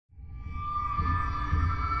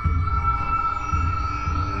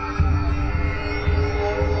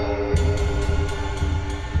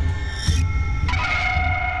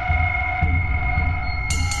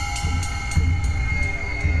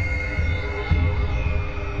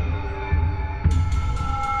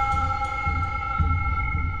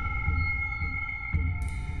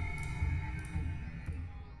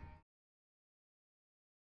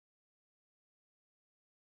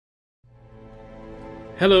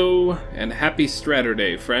Hello, and happy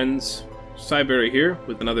Straturday, friends. Psyberry here,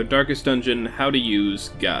 with another Darkest Dungeon How to Use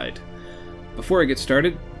guide. Before I get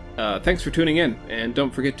started, thanks for tuning in, and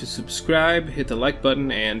don't forget to subscribe, hit the like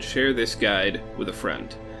button, and share this guide with a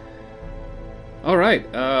friend. Alright,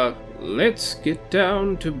 let's get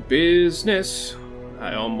down to business.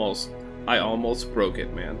 I almost broke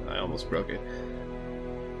it, man. I almost broke it.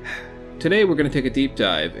 Today we're going to take a deep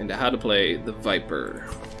dive into how to play the Viper.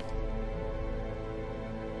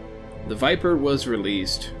 The Viper was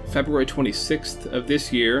released February 26th of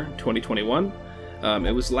this year, 2021.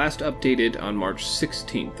 It was last updated on March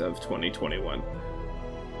 16th of 2021.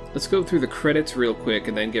 Let's go through the credits real quick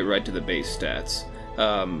and then get right to the base stats.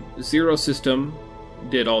 Zero System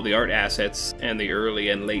did all the art assets and the early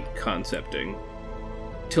and late concepting.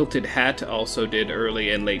 Tilted Hat also did early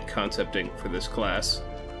and late concepting for this class.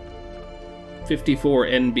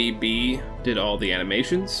 54NBB did all the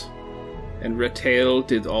animations. And Retail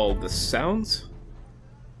did all the sounds.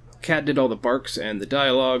 Cat did all the barks and the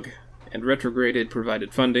dialogue, and Retrograded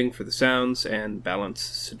provided funding for the sounds and balance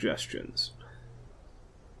suggestions.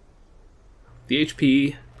 The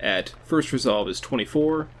HP at first resolve is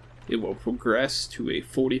 24. It will progress to a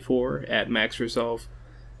 44 at max resolve.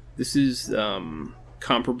 This is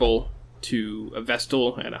comparable to a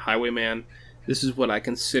Vestal and a Highwayman. This is what I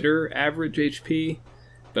consider average HP,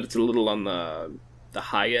 but it's a little on the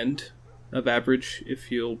high end of average, if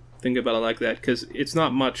you'll think about it like that, because it's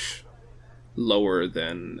not much lower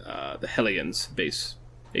than the Hellions base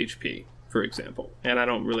HP, for example, and I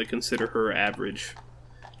don't really consider her average,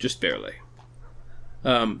 just barely.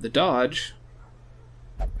 The dodge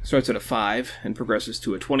starts at a 5 and progresses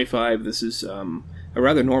to a 25. This is a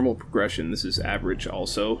rather normal progression. This is average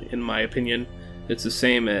also, in my opinion. It's the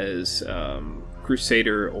same as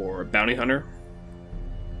Crusader or Bounty Hunter.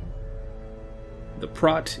 The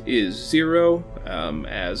prot is 0,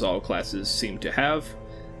 as all classes seem to have,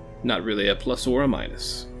 not really a plus or a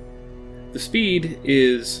minus. The speed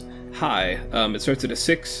is high. It starts at a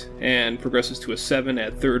 6 and progresses to a 7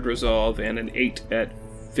 at 3rd resolve and an 8 at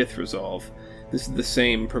 5th resolve. This is the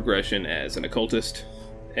same progression as an occultist,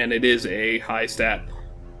 and it is a high stat.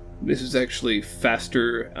 This is actually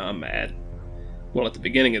faster at the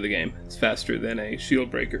beginning of the game. It's faster than a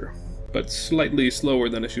shield breaker, but slightly slower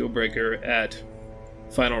than a shield breaker at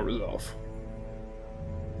final resolve.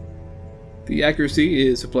 The accuracy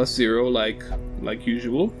is a +0 like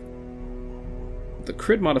usual. The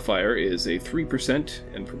crit modifier is a 3%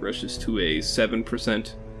 and progresses to a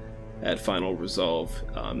 7% at final resolve.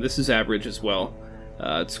 This is average as well.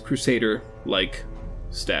 It's Crusader-like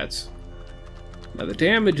stats. Now the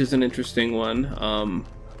damage is an interesting one.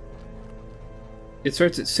 It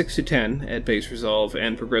starts at 6 to 10 at base resolve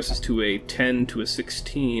and progresses to a 10 to a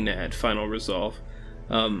 16 at final resolve.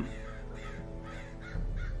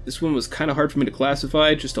 This one was kind of hard for me to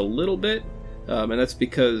classify, just a little bit, and that's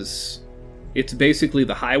because it's basically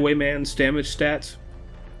the Highwayman's damage stats,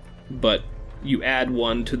 but you add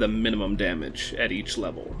 1 to the minimum damage at each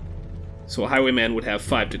level. So a Highwayman would have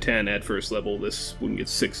 5 to 10 at first level, this one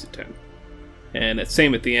gets 6 to 10. And it's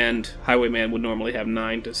same at the end, Highwayman would normally have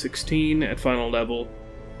 9 to 16 at final level,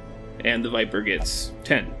 and the Viper gets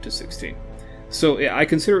 10 to 16. So I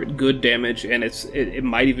consider it good damage, and it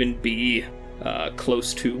might even be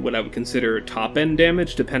close to what I would consider top-end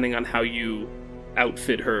damage, depending on how you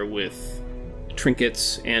outfit her with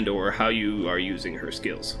trinkets and or how you are using her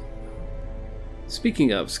skills.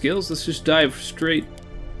 Speaking of skills, let's just dive straight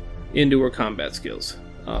into her combat skills.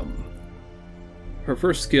 Her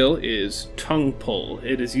first skill is Tongue Pull.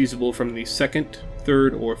 It is usable from the 2nd,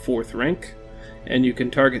 3rd, or 4th rank, and you can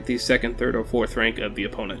target the 2nd, 3rd, or 4th rank of the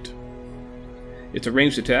opponent. It's a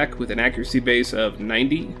ranged attack with an accuracy base of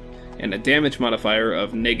 90 and a damage modifier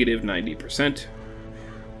of -90%,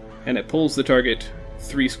 and it pulls the target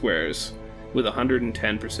 3 squares with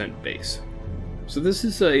 110% base. So this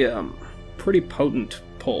is a pretty potent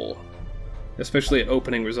pull, especially at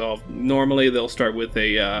opening resolve. Normally they'll start with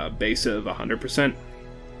a base of 100%,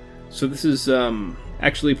 so this is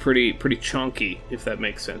actually pretty chunky, if that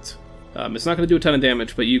makes sense. It's not going to do a ton of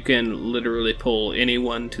damage, but you can literally pull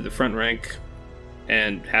anyone to the front rank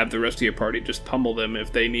and have the rest of your party just pummel them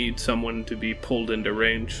if they need someone to be pulled into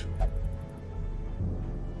range.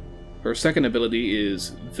 Her second ability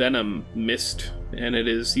is Venom Mist, and it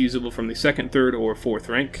is usable from the 2nd, 3rd, or 4th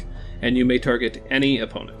rank, and you may target any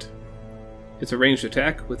opponent. It's a ranged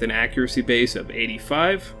attack with an accuracy base of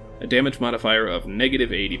 85, a damage modifier of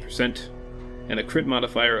 -80%, and a crit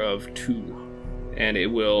modifier of 2. And it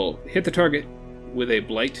will hit the target with a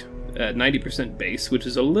blight at 90% base, which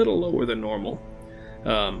is a little lower than normal.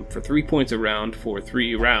 For 3 points a round for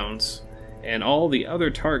 3 rounds, and all the other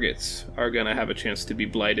targets are going to have a chance to be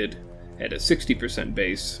blighted at a 60%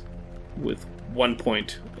 base with 1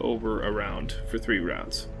 point over a round for 3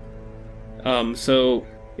 rounds. So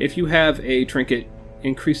if you have a trinket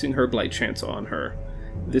increasing her blight chance on her,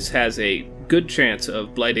 this has a good chance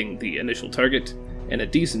of blighting the initial target and a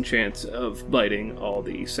decent chance of blighting all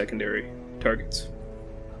the secondary targets.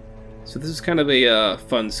 So this is kind of a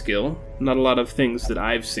fun skill. Not a lot of things that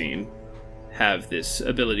I've seen have this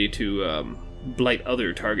ability to blight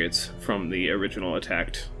other targets from the original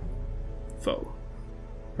attacked foe.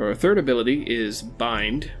 Our third ability is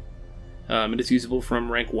Bind. It is usable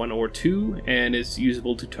from rank 1 or 2, and is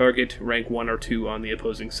usable to target rank 1 or 2 on the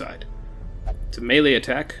opposing side. It's a melee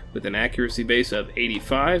attack with an accuracy base of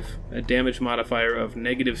 85, a damage modifier of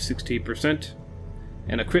negative 60%,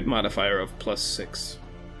 and a crit modifier of plus 6.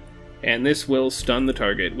 And this will stun the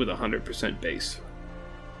target with 100% base.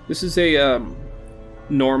 This is a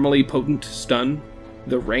normally potent stun.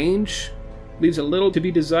 The range leaves a little to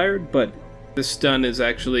be desired, but the stun is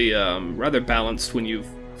actually rather balanced when you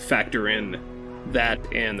factor in that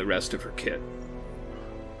and the rest of her kit.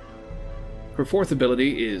 Her fourth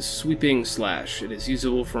ability is Sweeping Slash. It is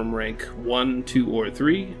usable from rank 1, 2, or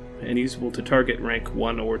 3, and usable to target rank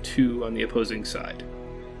 1 or 2 on the opposing side.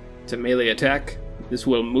 It's a melee attack. This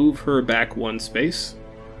will move her back 1 space,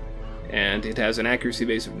 and it has an accuracy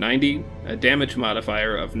base of 90, a damage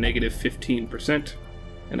modifier of negative 15%,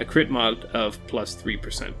 and a crit mod of plus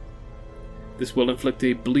 3%. This will inflict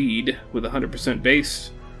a bleed with 100%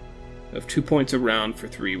 base of 2 points a round for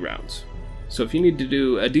 3 rounds. So if you need to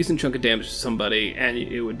do a decent chunk of damage to somebody, and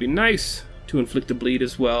it would be nice to inflict a bleed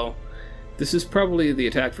as well, this is probably the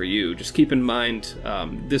attack for you. Just keep in mind,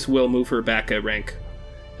 this will move her back a rank,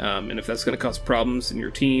 and if that's going to cause problems in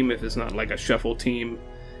your team, if it's not like a shuffle team,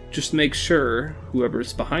 just make sure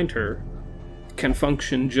whoever's behind her can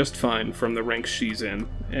function just fine from the rank she's in,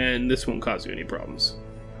 and this won't cause you any problems.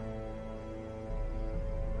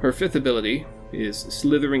 Her fifth ability is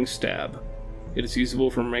Slithering Stab. It is usable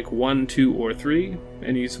from rank 1, 2, or 3,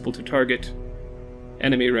 and usable to target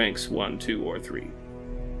enemy ranks 1, 2, or 3.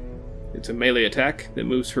 It's a melee attack that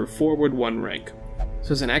moves her forward 1 rank. So it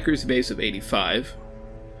has an accuracy base of 85,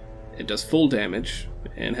 it does full damage,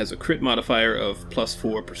 and has a crit modifier of plus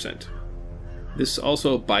 4%. This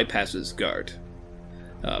also bypasses guard.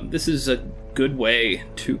 This is a good way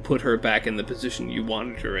to put her back in the position you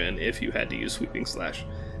wanted her in if you had to use Sweeping Slash.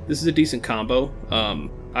 This is a decent combo.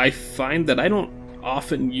 I find that I don't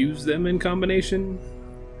often use them in combination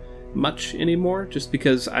much anymore, just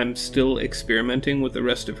because I'm still experimenting with the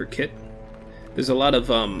rest of her kit. There's a lot of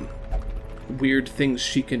weird things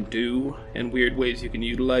she can do and weird ways you can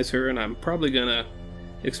utilize her, and I'm probably gonna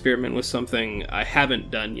experiment with something I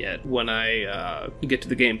haven't done yet when I get to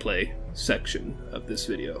the gameplay section of this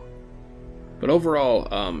video. But overall,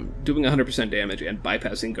 doing 100% damage and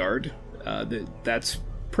bypassing guard, that's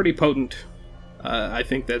pretty potent. I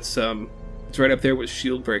think that's it's right up there with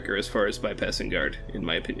Shield Breaker as far as bypassing guard, in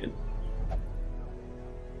my opinion.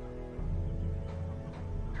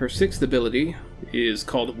 Her sixth ability is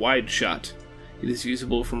called Wide Shot. It is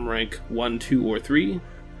usable from rank 1, 2, or 3,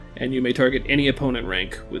 and you may target any opponent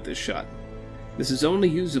rank with this shot. This is only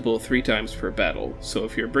usable 3 times per battle, so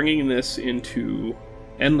if you're bringing this into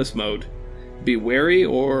Endless mode, be wary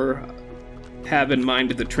or have in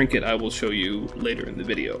mind the trinket I will show you later in the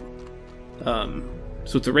video.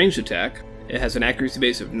 So it's a ranged attack. It has an accuracy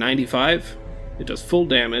base of 95, it does full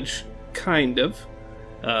damage, kind of,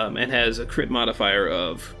 and has a crit modifier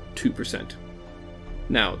of 2%.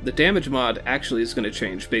 Now, the damage mod actually is going to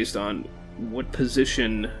change based on what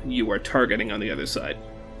position you are targeting on the other side.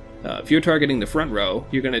 If you're targeting the front row,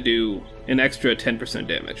 you're going to do an extra 10%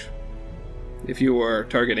 damage. If you are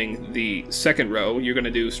targeting the second row, you're going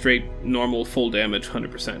to do straight, normal, full damage,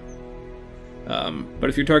 100%. But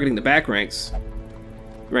if you're targeting the back ranks,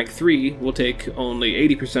 rank 3 will take only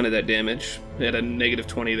 80% of that damage at a negative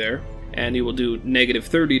 20 there, and you will do negative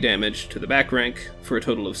 30 damage to the back rank for a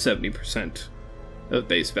total of 70% of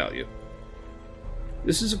base value.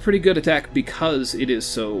 This is a pretty good attack because it is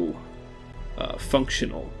so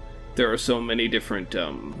functional. There are so many different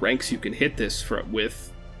ranks you can hit this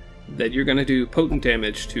with that you're going to do potent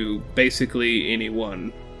damage to basically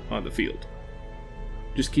anyone on the field.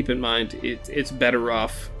 Just keep in mind, it's better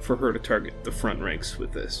off for her to target the front ranks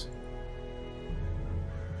with this.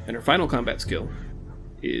 And her final combat skill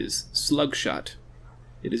is Slug Shot.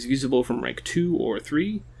 It is usable from rank 2 or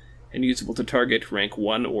 3, and usable to target rank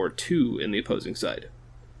 1 or 2 in the opposing side.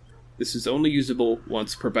 This is only usable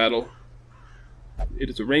once per battle. It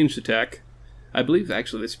is a ranged attack. I believe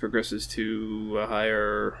actually this progresses to a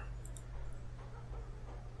higher...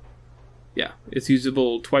 Yeah, it's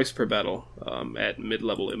usable twice per battle. At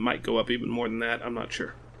mid-level, it might go up even more than that, I'm not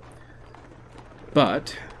sure.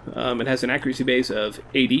 But it has an accuracy base of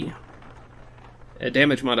 80, a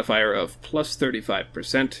damage modifier of plus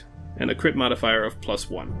 35%, and a crit modifier of plus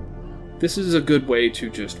 1. This is a good way to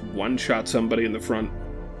just one-shot somebody in the front,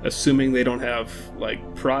 assuming they don't have,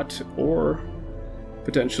 like, prot, or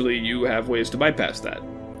potentially you have ways to bypass that.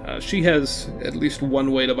 She has at least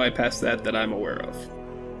one way to bypass that I'm aware of.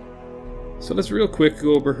 So let's real quick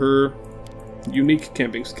go over her unique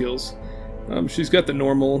camping skills. She's got the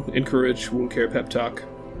normal Encourage, Wound Care, Pep Talk.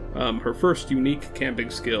 Her first unique camping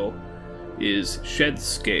skill is Shed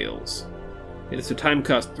Scales. It is a time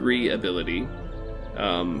cost 3 ability,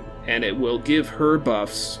 and it will give her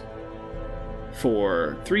buffs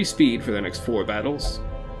for 3 speed for the next 4 battles,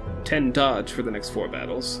 10 dodge for the next 4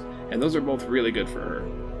 battles, and those are both really good for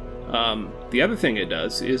her. The other thing it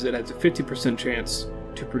does is it has a 50% chance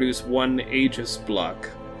to produce 1 Aegis block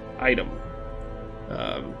item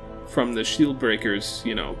from the Shield Breakers,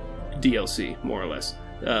 you know, DLC, more or less.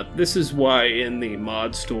 This is why in the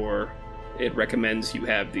mod store it recommends you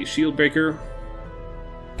have the Shield Breaker.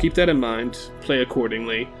 Keep that in mind, play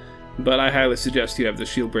accordingly, but I highly suggest you have the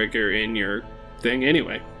Shield Breaker in your thing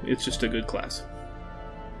anyway. It's just a good class.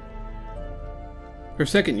 Her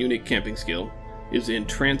second unique camping skill is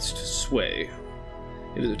Entranced Sway.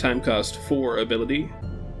 It is a time cost 4 ability,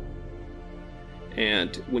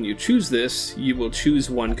 and when you choose this, you will choose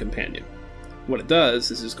 1 companion. What it does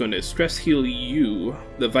is it's going to stress heal you,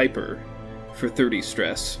 the Viper, for 30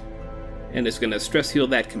 stress, and it's going to stress heal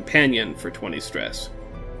that companion for 20 stress.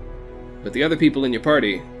 But the other people in your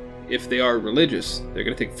party, if they are religious, they're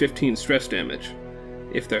going to take 15 stress damage.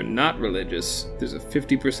 If they're not religious, there's a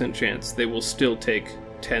 50% chance they will still take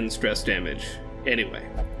 10 stress damage anyway.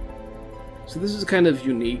 So this is a kind of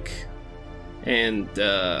unique and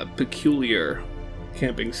peculiar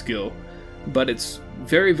camping skill, but it's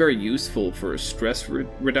very, very useful for stress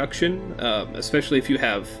reduction, especially if you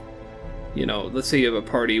have, you know, let's say you have a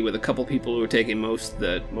party with a couple people who are taking most of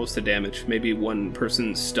the damage. Maybe one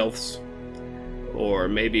person stealths, or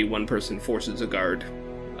maybe one person forces a guard.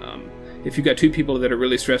 If you've got 2 people that are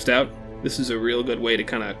really stressed out, this is a real good way to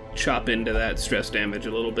kind of chop into that stress damage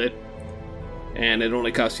a little bit. And it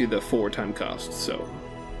only costs you the 4 time cost, so.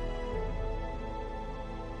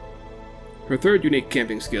 Her third unique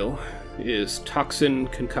camping skill is Toxin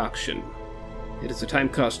Concoction. It is a time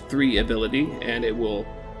cost 3 ability, and it will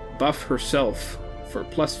buff herself for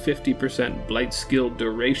plus 50% Blight skill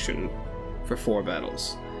duration for 4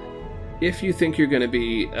 battles. If you think you're going to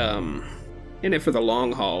be in it for the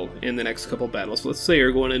long haul in the next couple battles, let's say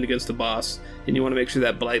you're going in against the boss, and you want to make sure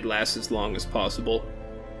that Blight lasts as long as possible,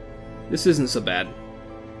 this isn't so bad.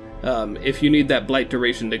 If you need that Blight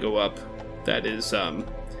duration to go up, that is,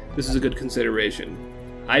 this is a good consideration.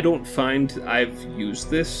 I don't find I've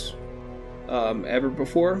used this ever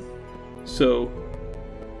before, so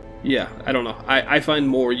yeah, I don't know. I find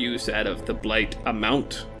more use out of the Blight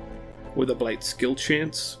amount or the Blight skill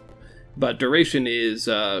chance, but duration is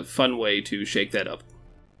a fun way to shake that up.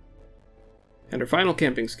 And her final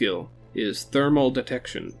camping skill is Thermal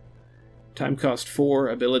Detection. Time cost 4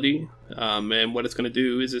 ability, and what it's going to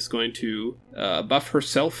do is it's going to buff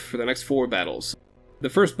herself for the next 4 battles. The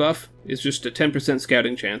first buff is just a 10%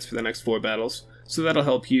 scouting chance for the next 4 battles, so that'll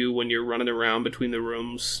help you when you're running around between the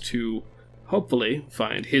rooms to hopefully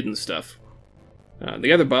find hidden stuff.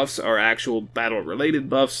 The other buffs are actual battle-related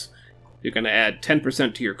buffs. You're going to add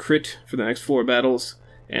 10% to your crit for the next 4 battles,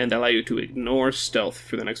 and allow you to ignore stealth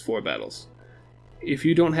for the next 4 battles. If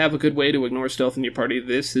you don't have a good way to ignore stealth in your party,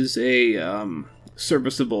 this is a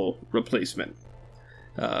serviceable replacement.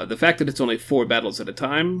 The fact that it's only 4 battles at a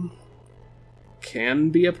time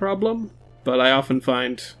can be a problem, but I often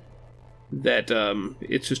find that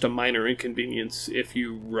it's just a minor inconvenience if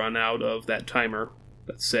you run out of that timer,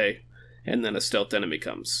 let's say, and then a stealth enemy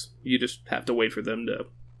comes. You just have to wait for them to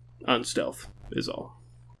unstealth, is all.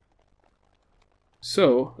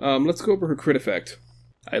 So, let's go over her crit effect.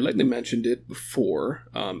 I lightly mentioned it before.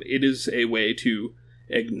 It is a way to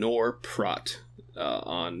ignore prot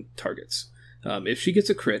on targets. If she gets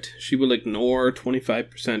a crit, she will ignore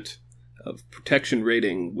 25% of protection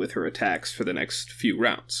rating with her attacks for the next few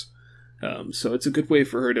rounds. So it's a good way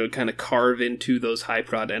for her to kind of carve into those high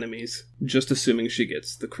prot enemies, just assuming she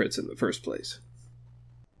gets the crits in the first place.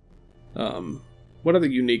 What other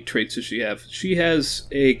unique traits does she have? She has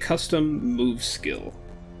a custom move skill.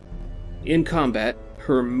 In combat,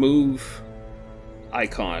 her move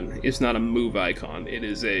icon is not a move icon, it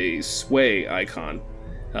is a sway icon.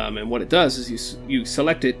 And what it does is you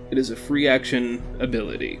select it, it is a free action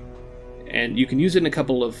ability. And you can use it in a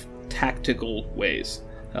couple of tactical ways.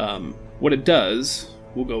 What it does,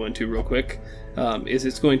 we'll go into real quick, is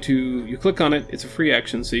it's going to, you click on it, it's a free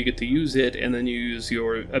action, so you get to use it, and then you use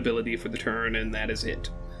your ability for the turn, and that is it.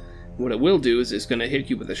 What it will do is it's going to hit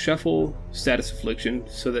you with a shuffle status affliction,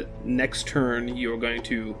 so that next turn you're going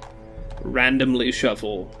to randomly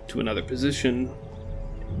shuffle to another position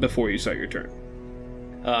before you start your turn.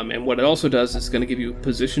 And what it also does is it's going to give you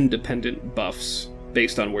position-dependent buffs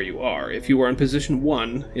based on where you are. If you are in position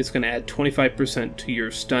 1, it's going to add 25% to your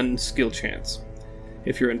stun skill chance.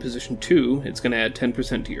 If you're in position 2, it's going to add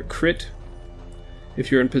 10% to your crit.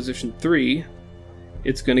 If you're in position 3,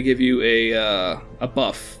 it's going to give you a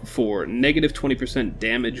buff for negative 20%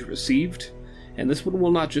 damage received. And this one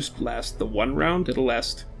will not just last the one round, it'll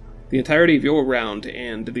last the entirety of your round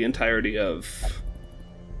and the entirety of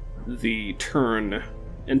the turn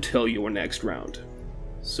until your next round.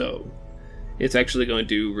 So it's actually going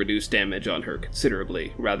to reduce damage on her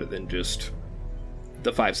considerably, rather than just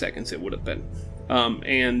the 5 seconds it would have been.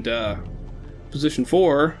 Position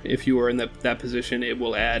 4, if you are in that position, it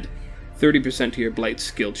will add 30% to your Blight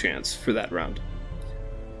skill chance for that round.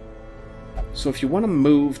 So if you want to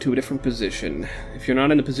move to a different position, if you're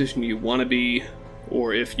not in the position you want to be,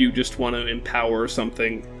 or if you just want to empower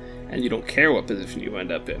something and you don't care what position you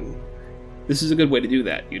end up in, this is a good way to do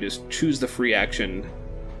that. You just choose the free action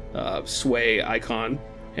sway icon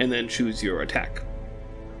and then choose your attack.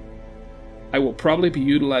 I will probably be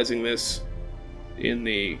utilizing this in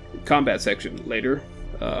the combat section later,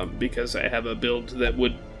 because I have a build that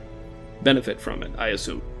would benefit from it, I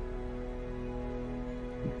assume.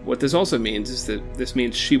 What this also means is that this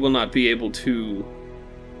means she will not be able to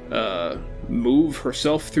move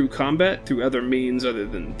herself through combat through other means other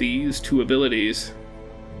than these two abilities.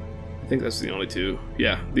 I think that's the only two.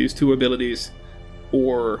 Yeah, these two abilities,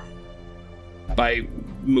 or by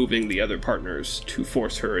moving the other partners to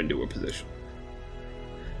force her into a position.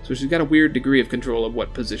 So she's got a weird degree of control of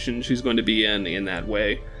what position she's going to be in that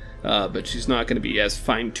way, but she's not going to be as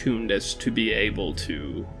fine-tuned as to be able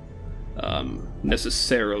to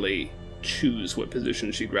necessarily choose what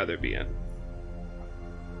position she'd rather be in.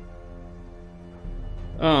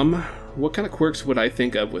 What kind of quirks would I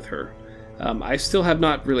think of with her? I still have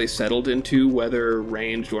not really settled into whether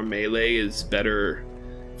ranged or melee is better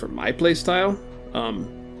for my playstyle.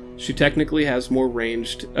 She technically has more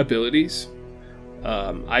ranged abilities.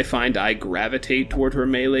 I find I gravitate toward her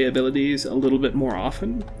melee abilities a little bit more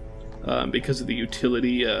often, because of the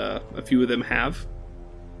utility a few of them have.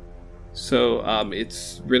 So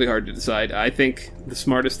it's really hard to decide. I think the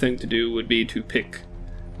smartest thing to do would be to pick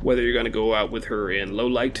whether you're going to go out with her in low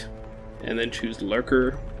light and then choose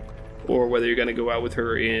Lurker, or whether you're going to go out with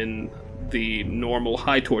her in the normal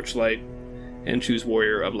high torchlight and choose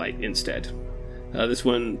Warrior of Light instead. This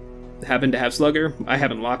one happened to have Slugger. I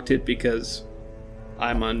haven't locked it because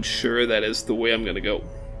I'm unsure that is the way I'm going to go.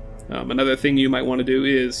 Another thing you might want to do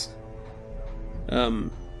is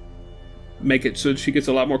make it so she gets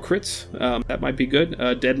a lot more crits. That might be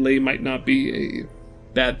good. Deadly might not be a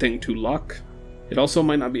bad thing to lock. It also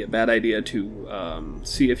might not be a bad idea to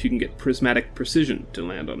see if you can get Prismatic Precision to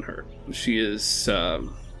land on her. She is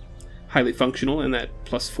highly functional, and that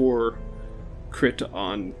 +4 crit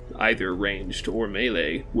on either ranged or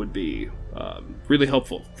melee would be really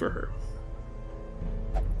helpful for her.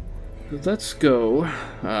 Let's go,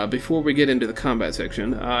 before we get into the combat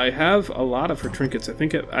section, I have a lot of her trinkets. I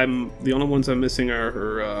think the only ones I'm missing are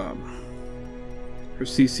her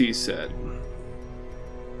CC set.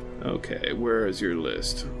 Okay, where is your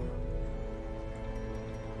list?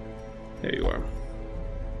 There you are.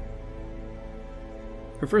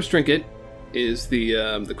 Her first trinket is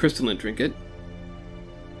the crystalline trinket,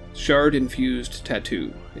 Shard Infused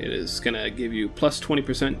Tattoo. It is going to give you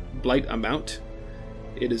 +20% blight amount.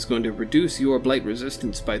 It is going to reduce your blight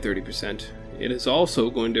resistance by 30%. It is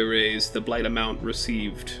also going to raise the blight amount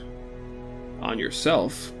received on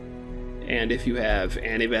yourself. And if you have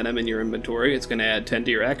Anti-Venom in your inventory, it's going to add 10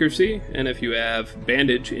 to your accuracy. And if you have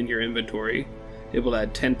Bandage in your inventory, it will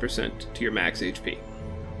add 10% to your max HP.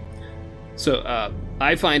 So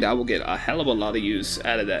I find I will get a hell of a lot of use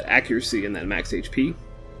out of that accuracy and that max HP.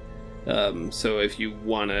 So if you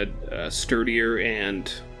want a sturdier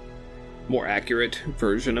and more accurate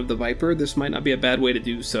version of the Viper, this might not be a bad way to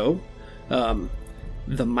do so.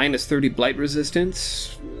 The -30 blight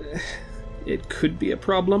resistance, it could be a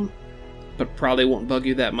problem, but probably won't bug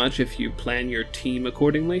you that much if you plan your team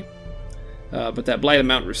accordingly. But that blight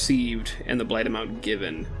amount received and the blight amount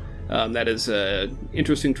given, that is an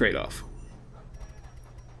interesting trade-off.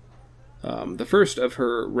 The first of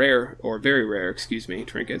her rare, or very rare, excuse me,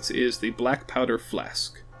 trinkets is the Black Powder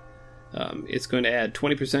Flask. It's going to add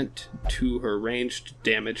 20% to her ranged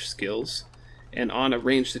damage skills, and on a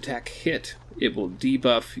ranged attack hit, it will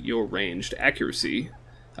debuff your ranged accuracy.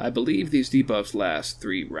 I believe these debuffs last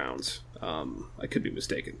 3 rounds. I could be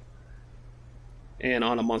mistaken. And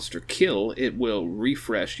on a monster kill, it will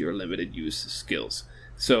refresh your limited use skills.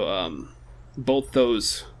 So both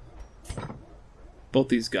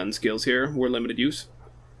these gun skills here were limited use.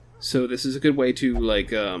 So this is a good way to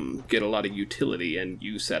get a lot of utility and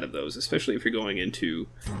use out of those, especially if you're going into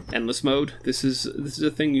endless mode. This is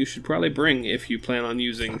a thing you should probably bring if you plan on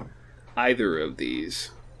using either of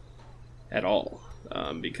these at all,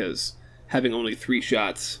 because having only 3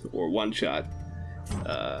 shots or 1 shot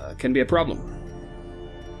can be a problem.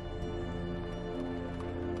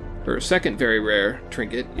 Her second very rare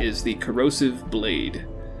trinket is the Corrosive Blade.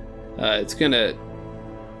 It's gonna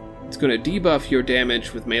debuff your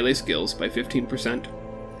damage with melee skills by 15%.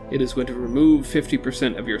 It is going to remove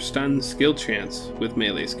 50% of your stun skill chance with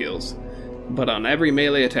melee skills. But on every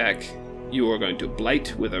melee attack, you are going to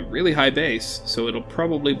blight with a really high base, so it'll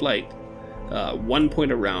probably blight 1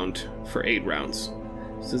 point a round for 8 rounds.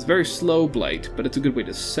 So it's very slow blight, but it's a good way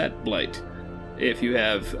to set blight if you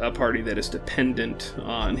have a party that is dependent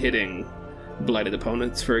on hitting blighted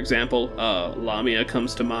opponents. For example, Lamia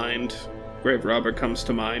comes to mind, Grave Robber comes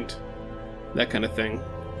to mind, that kind of thing.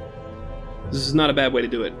 This is not a bad way to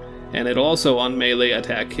do it. And it'll also, on melee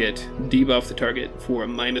attack hit, debuff the target for a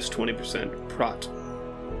minus 20% prot.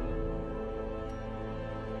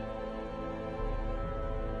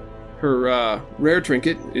 Her rare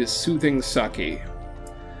trinket is Soothing Sake.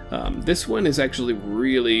 This one is actually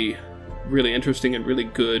really interesting and really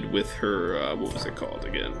good with her, what was it called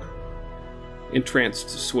again? Entranced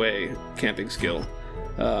Sway camping skill.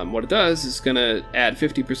 What it does is going to add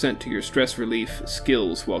 50% to your stress relief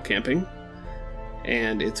skills while camping,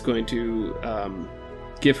 and it's going to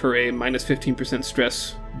give her a minus 15%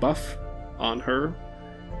 stress buff on her,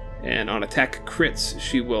 and on attack crits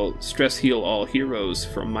she will stress heal all heroes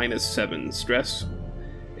for minus 7 stress,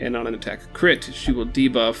 and on an attack crit she will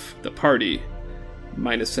debuff the party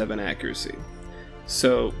minus 7 accuracy.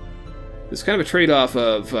 So there's kind of a trade-off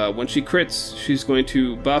of when she crits, she's going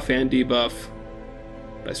to buff and debuff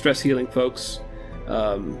by stress healing folks,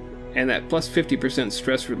 and that plus 50%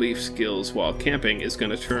 stress relief skills while camping is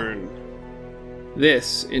going to turn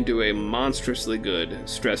this into a monstrously good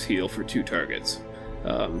stress heal for 2 targets,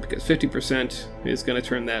 because 50% is going to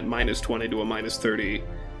turn that minus 20 to a minus 30,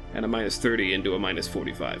 and a minus 30 into a minus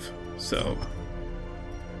 45. So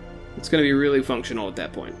it's going to be really functional at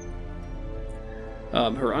that point.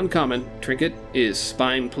 Her uncommon trinket is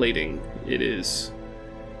Spine Plating. It is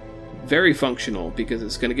very functional because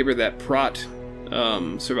it's going to give her that prot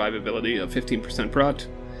survivability of 15% prot,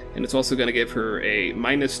 and it's also going to give her a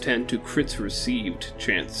minus 10 to crits received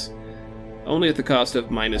chance, only at the cost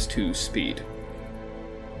of minus 2 speed.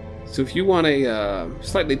 So if you want a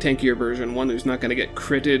slightly tankier version, one who's not going to get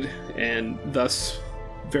critted and thus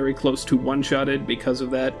very close to one-shotted because of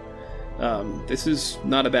that, this is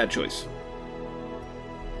not a bad choice.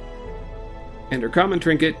 And her common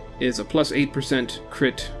trinket is a plus 8%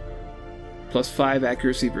 crit, plus 5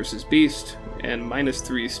 accuracy versus beast, and minus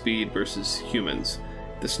 3 speed versus humans.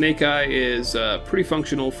 The Snake Eye is pretty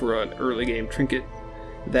functional for an early game trinket.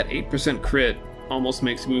 That 8% crit almost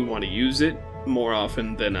makes me want to use it more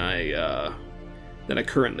often than I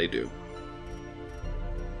currently do.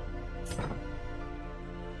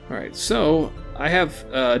 Alright, so I have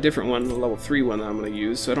a different one, a level 3 one that I'm going to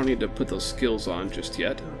use, so I don't need to put those skills on just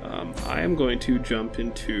yet. I am going to jump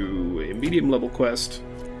into a medium level quest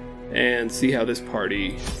and see how this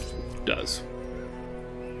party does.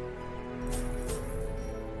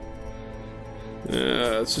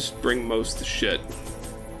 Let's just bring most of the shit.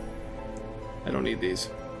 I don't need these.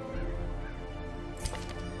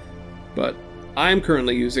 But I'm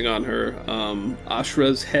currently using on her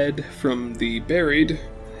Ashra's head from the Buried.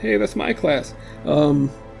 Hey, that's my class.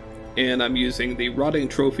 And I'm using the Rotting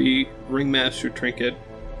Trophy Ringmaster Trinket.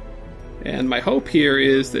 And my hope here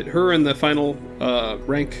is that her in the final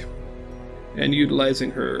rank, and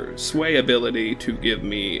utilizing her Sway ability to give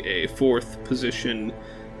me a 4th position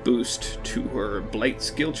boost to her Blight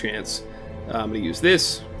skill chance, I'm going to use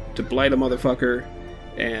this to blight a motherfucker,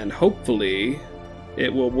 and hopefully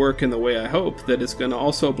it will work in the way I hope, that it's going to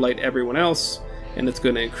also blight everyone else, and it's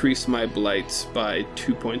going to increase my blights by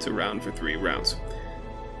 2 points a round for 3 rounds.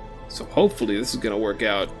 So hopefully this is going to work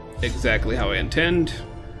out exactly how I intend.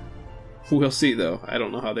 We'll see though. I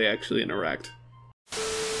don't know how they actually interact.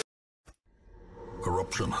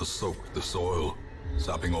 Corruption has soaked the soil,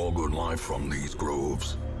 sapping all good life from these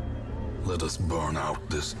groves. Let us burn out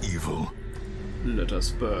this evil Let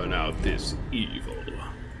us burn out this evil.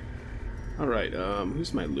 Alright,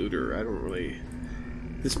 who's my looter? I don't really...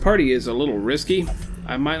 This party is a little risky.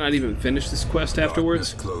 I might not even finish this quest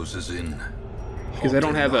afterwards. Closes in. Because I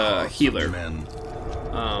don't have a healer.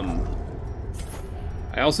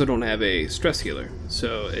 I also don't have a stress healer.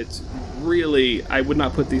 So it's really... I would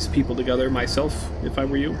not put these people together myself, if I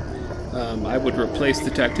were you. I would replace the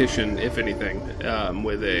tactician, if anything,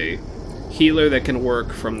 with a healer that can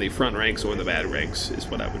work from the front ranks or the bad ranks, is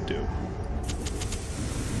what I would do.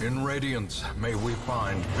 In Radiance, may we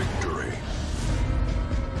find victory.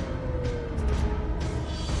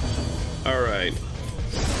 Alright.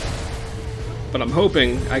 But I'm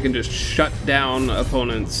hoping I can just shut down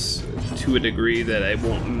opponents to a degree that it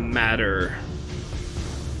won't matter.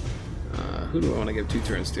 Who do I want to give 2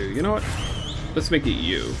 turns to? You know what? Let's make it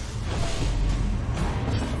you.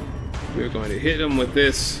 We're going to hit him with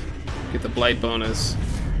this, get the blight bonus,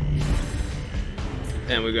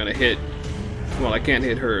 and we're going to hit... Well, I can't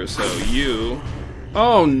hit her, so you...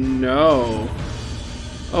 Oh no!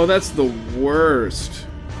 Oh, that's the worst.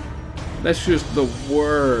 That's just the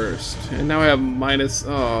worst. And now I have minus...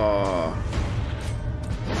 Oh.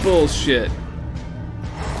 Bullshit.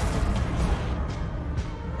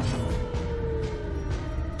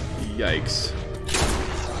 Yikes.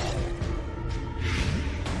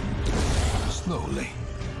 Slowly.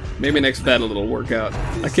 Maybe next battle it'll work out.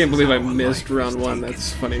 I can't believe I missed round 1.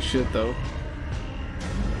 That's funny shit, though.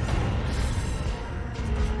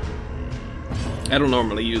 I don't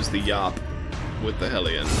normally use the Yop with the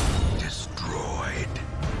Hellion. Destroyed.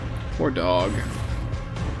 Poor dog.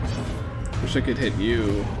 Wish I could hit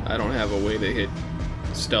you. I don't have a way to hit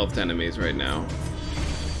stealthed enemies right now.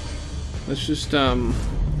 Let's just,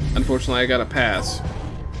 unfortunately I gotta pass.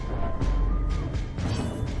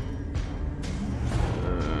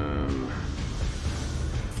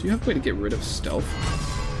 Do you have a way to get rid of stealth?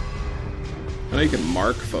 I know you can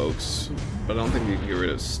mark folks, but I don't think you can get rid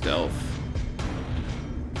of stealth.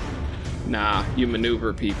 Nah, you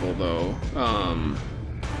maneuver people though.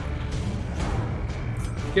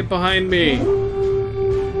 Get behind me!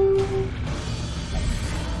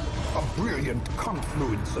 A brilliant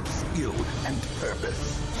confluence of skill and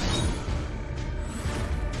purpose.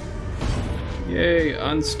 Yay,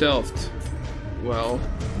 unstealthed. Well,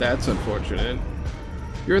 that's unfortunate.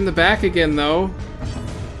 You're in the back again, though.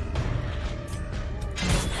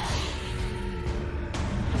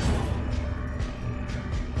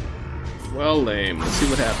 Well, lame. Let's see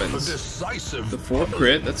what happens. The 4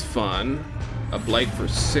 crit, that's fun. A blight for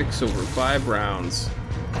 6 over 5 rounds.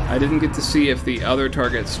 I didn't get to see if the other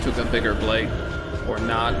targets took a bigger blight or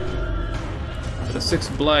not. But a 6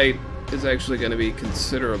 blight is actually going to be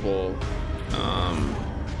considerable.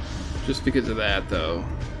 Just because of that, though.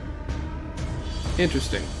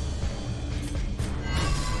 Interesting.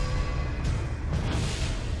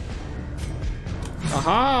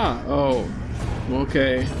 Aha! Oh.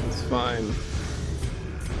 Okay, it's fine.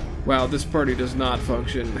 Wow, this party does not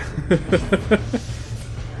function.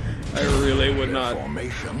 I really would not.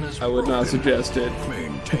 I would not suggest it.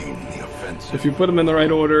 If you put them in the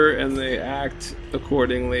right order and they act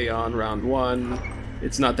accordingly on round 1,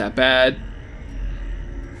 it's not that bad.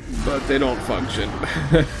 But they don't function.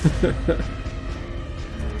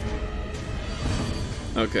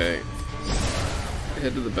 Okay.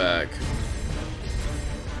 Head to the back.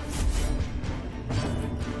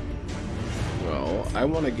 Well, I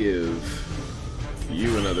want to give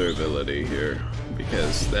you another ability here,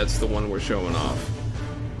 because that's the one we're showing off.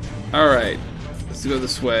 Alright, let's go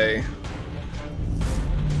this way.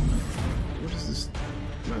 What is this?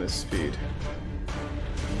 Minus speed.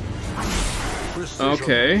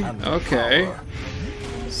 Okay, okay.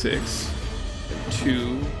 6,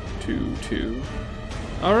 2, 2, 2.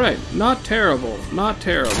 Alright, not terrible, not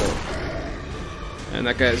terrible. And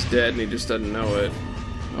that guy's dead and he just doesn't know it.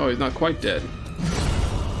 Oh, he's not quite dead.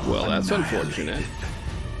 Well, that's unfortunate.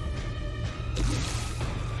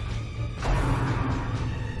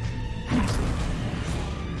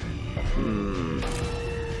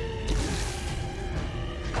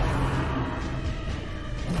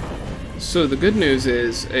 So the good news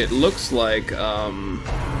is, it looks like,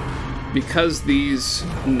 because these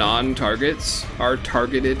non-targets are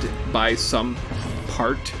targeted by some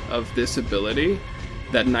part of this ability,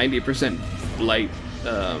 that 90% blight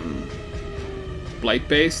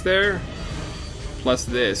base there, plus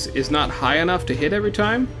this, is not high enough to hit every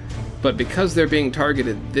time, but because they're being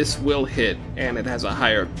targeted, this will hit, and it has a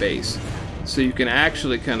higher base. So you can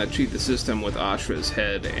actually kind of cheat the system with Ashra's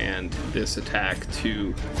head and this attack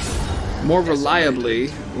to more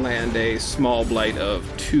reliably land a small blight of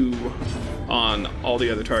 2 on all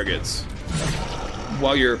the other targets.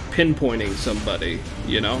 while you're pinpointing somebody,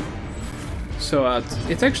 you know? So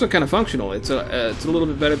it's actually kind of functional. It's a little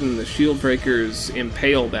bit better than the Shield Breaker's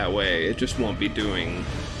Impale that way. It just won't be doing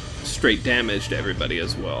straight damage to everybody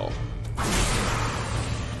as well.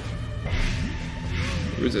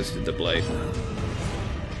 Resisted the blade.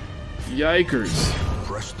 Yikers.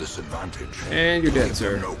 Press this advantage. And you're dead,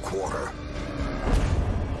 sir. No quarter.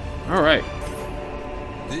 Alright.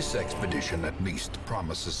 This expedition at least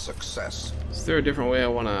promises success. Is there a different way I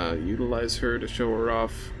want to utilize her to show her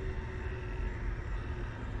off?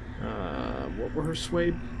 What were her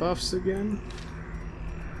sway buffs again?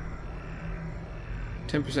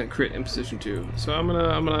 10% crit in position 2. So I'm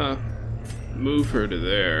gonna move her to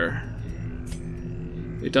there.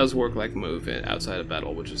 It does work like move outside of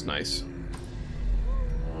battle, which is nice.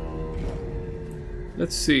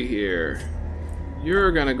 Let's see here.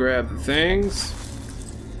 You're gonna grab the things.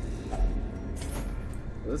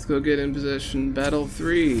 Let's go get in position. Battle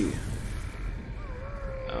 3.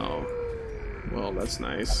 Oh. Well, that's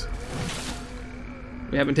nice.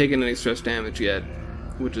 We haven't taken any stress damage yet,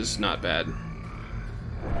 which is not bad.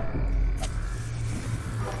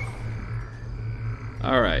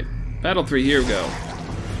 Alright. Battle 3, here we go.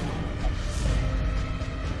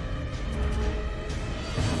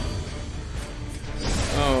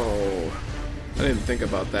 Oh. I didn't think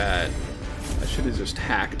about that. I should have just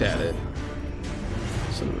hacked at it.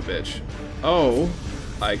 Son of a bitch. Oh.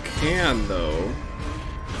 I can, though.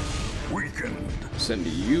 Weakened. Send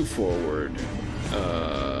you forward.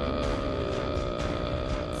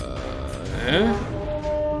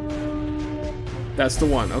 That's the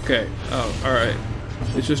one. Okay. Oh, alright.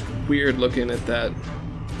 It's just weird looking at that.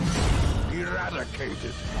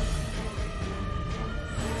 Eradicated.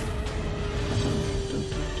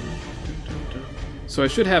 So I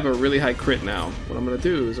should have a really high crit now. What I'm gonna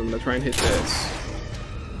do is I'm gonna try and hit this.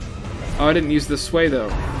 Oh, I didn't use the sway though.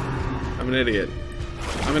 I'm an idiot.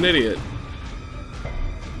 I'm an idiot.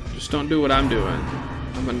 Just don't do what I'm doing.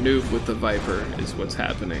 I'm a noob with the Viper, is what's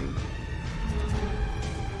happening.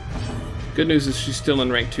 Good news is she's still in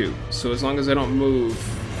rank 2, so as long as I don't move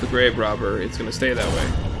the Grave Robber, it's gonna stay that way.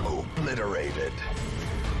 Obliterated.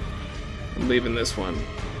 I'm leaving this one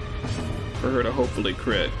for her to hopefully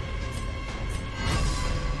crit.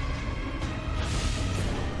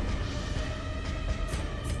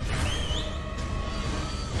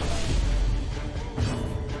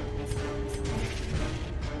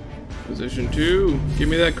 Position 2. Give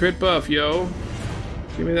me that crit buff, yo.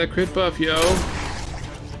 Give me that crit buff, yo.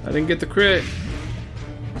 I didn't get the crit,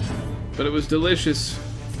 but it was delicious.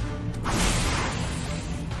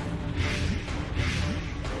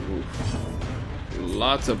 Oof.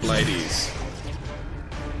 Lots of blighties.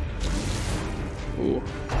 Ooh.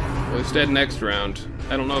 Well, he's dead next round.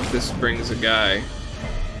 I don't know if this brings a guy.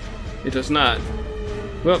 It does not.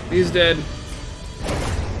 Well, he's dead.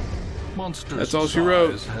 That's all she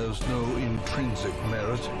wrote. Has no intrinsic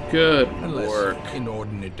merit. Good Unless work.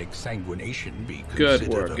 Inordinate exsanguination be Good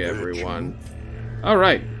considered work, a virtue. everyone.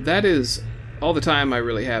 Alright, that is all the time I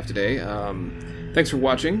really have today. Thanks for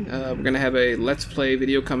watching. We're going to have a Let's Play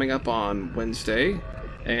video coming up on Wednesday.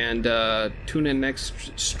 And tune in next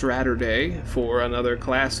Straturday for another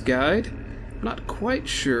class guide. I'm not quite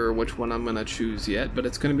sure which one I'm going to choose yet, but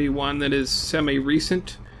it's going to be one that is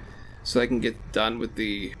semi-recent, so I can get done with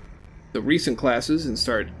the recent classes and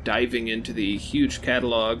start diving into the huge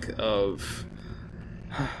catalog of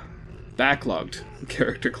backlogged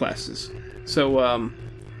character classes. So,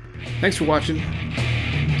 thanks for watching.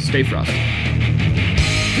 Stay frothy.